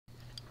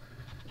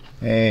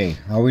Hey,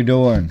 how we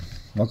doing?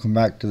 Welcome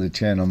back to the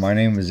channel. My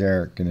name is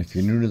Eric, and if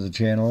you're new to the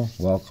channel,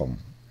 welcome.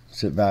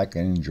 Sit back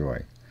and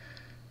enjoy.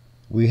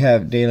 We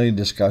have daily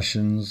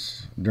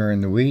discussions during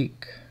the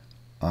week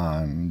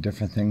on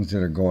different things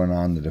that are going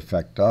on that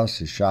affect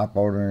us as shop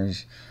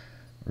owners,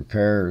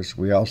 repairs.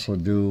 We also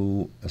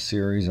do a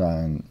series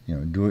on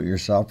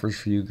do-it-yourselfers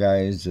for you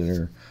guys that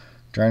are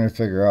trying to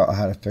figure out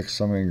how to fix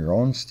some of your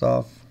own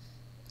stuff.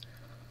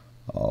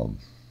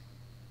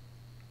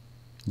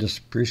 Just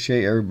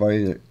appreciate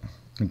everybody that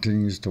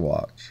continues to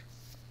watch.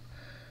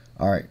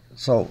 Alright,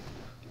 so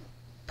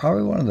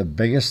probably one of the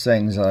biggest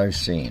things that I've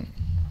seen,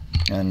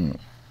 and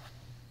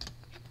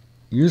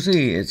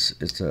usually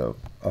it's a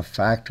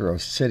factor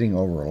of sitting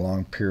over a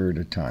long period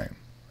of time,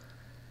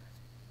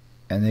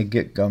 and they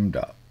get gummed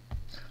up.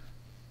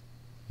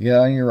 You get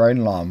on your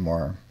riding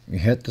lawnmower, you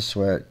hit the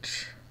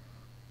switch,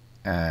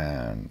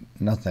 and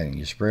nothing.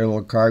 You spray a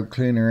little carb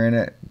cleaner in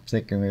it,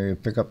 thinking maybe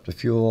pick up the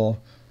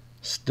fuel,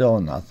 still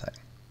nothing.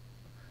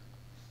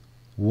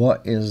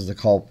 What is the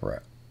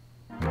culprit?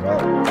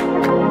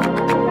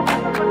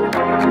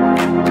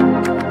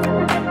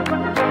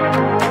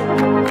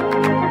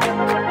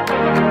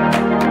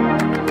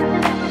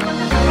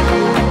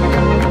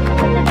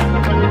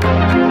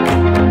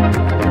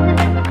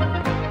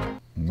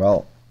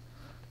 Well,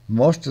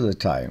 most of the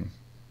time,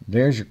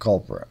 there's your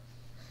culprit.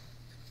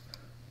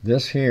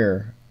 This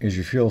here is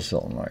your fuel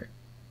solenoid.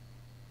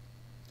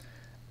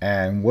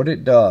 And what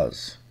it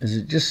does is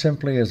it just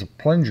simply has a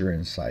plunger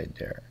inside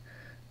there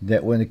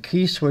that when the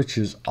key switch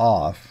is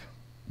off,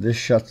 this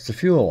shuts the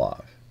fuel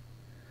off.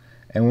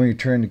 And when you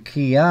turn the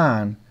key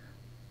on,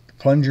 the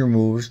plunger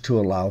moves to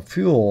allow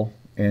fuel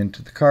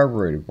into the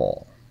carburetor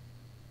bowl.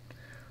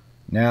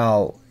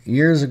 Now,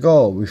 years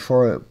ago,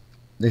 before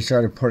they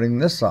started putting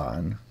this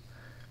on,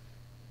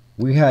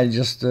 we had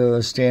just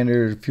a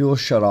standard fuel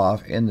shut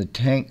off in the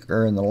tank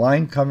or in the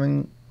line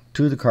coming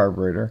to the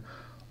carburetor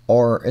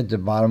or at the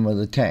bottom of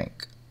the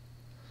tank.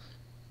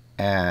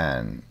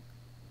 And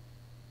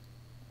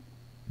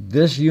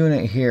this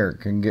unit here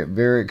can get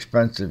very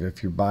expensive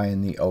if you're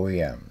buying the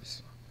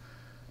OEMs.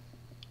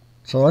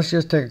 So let's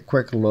just take a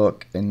quick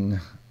look and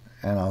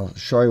I'll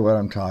show you what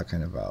I'm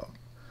talking about.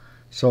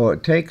 So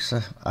it takes a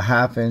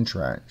 1/2-inch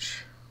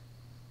wrench,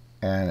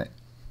 and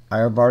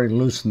I've already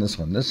loosened this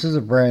one. This is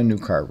a brand new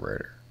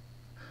carburetor.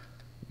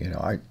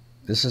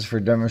 This is for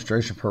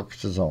demonstration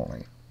purposes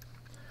only.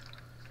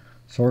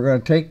 So we're going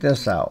to take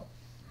this out,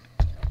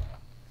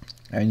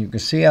 and you can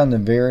see on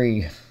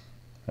the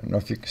I don't know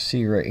if you can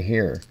see right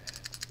here,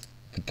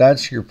 but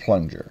that's your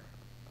plunger.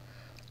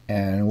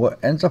 And what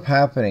ends up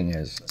happening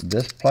is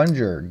this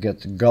plunger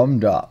gets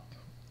gummed up.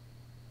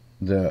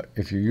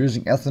 If you're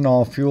using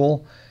ethanol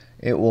fuel,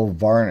 it will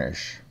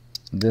varnish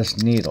this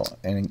needle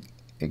and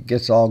it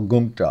gets all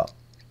gunked up.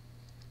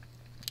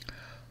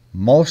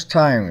 Most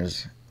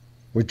times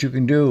what you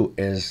can do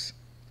is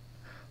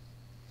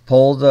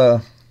pull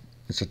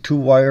it's a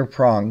 2-wire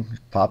prong,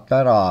 pop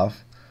that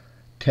off,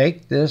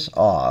 take this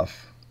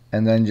off,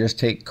 and then just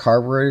take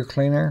carburetor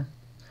cleaner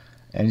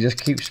and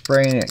just keep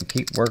spraying it and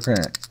keep working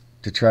it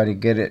to try to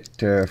get it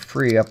to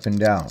free up and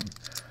down.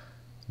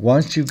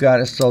 Once you've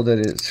got it so that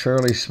it's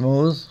fairly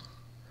smooth,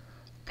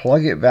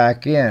 plug it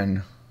back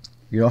in.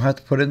 You don't have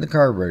to put it in the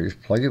carburetor,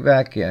 just plug it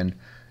back in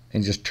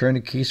and just turn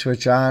the key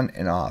switch on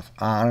and off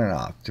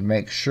to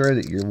make sure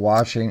that you're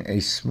watching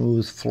a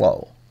smooth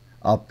flow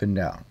up and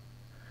down.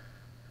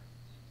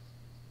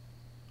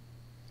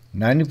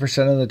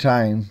 90% of the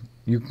time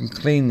you can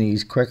clean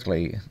these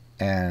quickly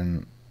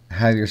and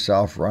have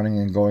yourself running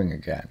and going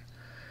again.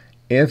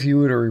 If you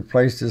were to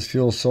replace this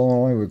fuel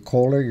solenoid with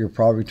Kohler, you're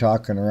probably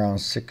talking around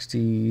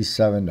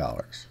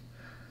 $67.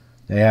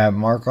 They have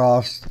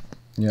markups,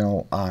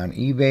 on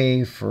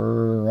eBay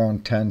for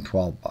around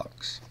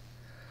 $10-12.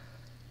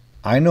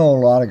 I know a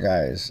lot of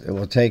guys that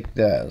will take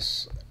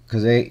this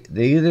because they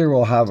either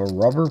will have a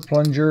rubber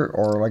plunger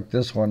or like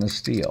this one is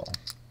steel.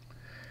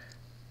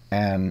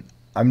 And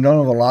I've known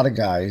of a lot of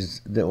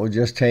guys that will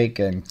just take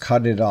and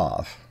cut it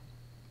off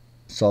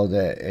so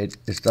that it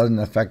doesn't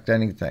affect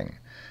anything.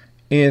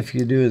 If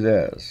you do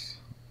this,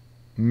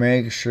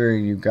 make sure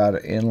you've got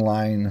an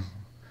inline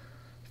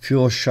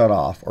fuel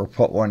shutoff or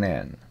put one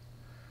in.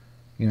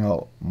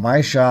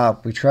 My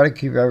shop, we try to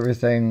keep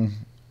everything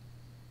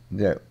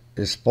that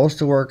is supposed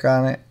to work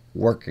on it,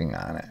 working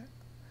on it.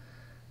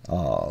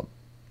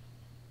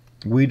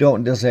 We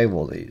don't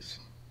disable these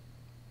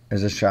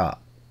as a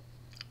shop.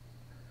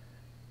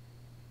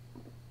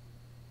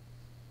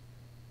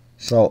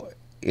 So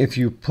if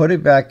you put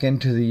it back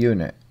into the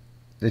unit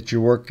that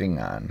you're working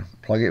on,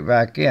 plug it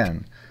back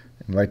in,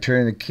 and by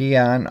turning the key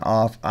on,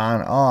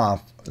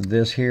 off,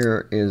 this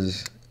here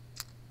is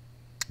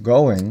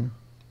going,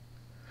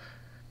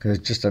 because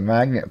it's just a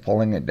magnet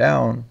pulling it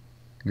down,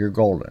 you're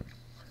golden.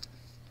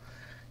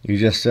 You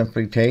just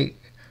simply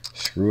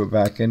screw it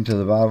back into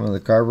the bottom of the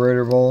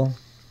carburetor bowl,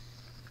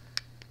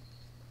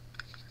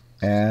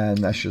 and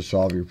that should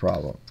solve your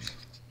problems.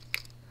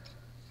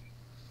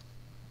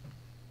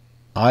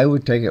 I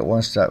would take it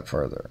one step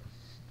further.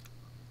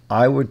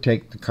 I would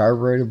take the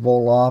carburetor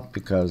bowl off,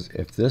 because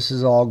if this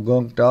is all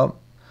gunked up,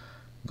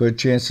 good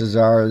chances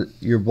are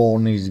your bowl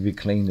needs to be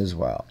cleaned as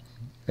well.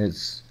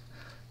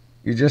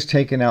 You're just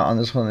taking out, on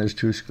this one there's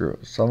 2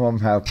 screws. Some of them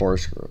have 4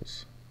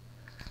 screws.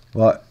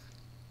 But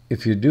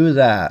if you do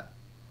that,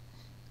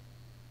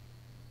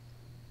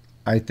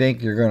 I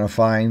think you're going to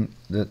find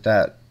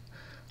that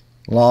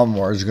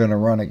lawnmower is going to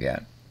run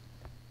again.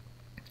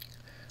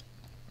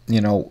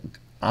 You know,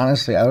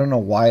 honestly, I don't know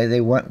why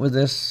they went with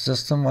this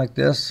system like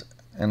this,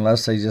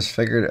 unless they just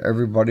figured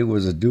everybody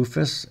was a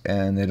doofus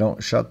and they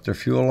don't shut their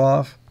fuel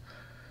off.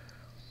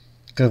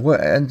 Because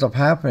what ends up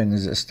happening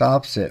is it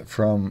stops it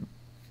from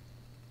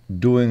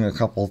doing a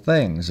couple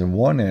things. And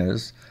one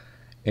is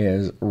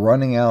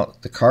running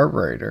out the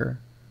carburetor.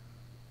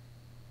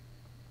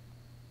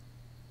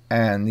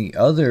 And the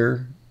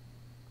other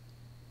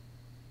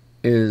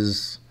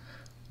is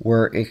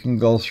where it can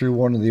go through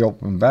one of the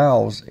open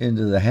valves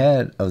into the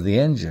head of the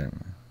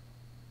engine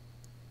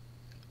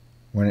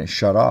when it's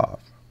shut off.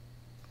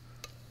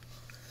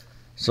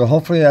 So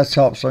hopefully that's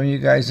helped some of you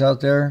guys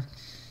out there.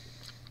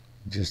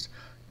 Just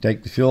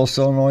take the fuel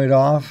solenoid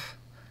off,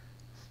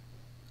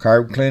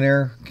 carb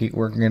cleaner, keep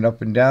working it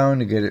up and down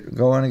to get it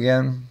going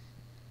again.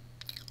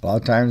 A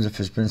lot of times if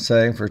it's been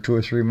setting for 2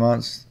 or 3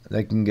 months,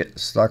 they can get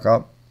stuck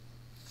up,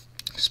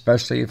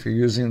 especially if you're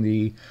using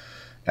the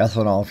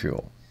ethanol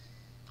fuel.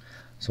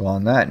 So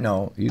on that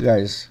note, you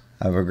guys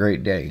have a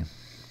great day.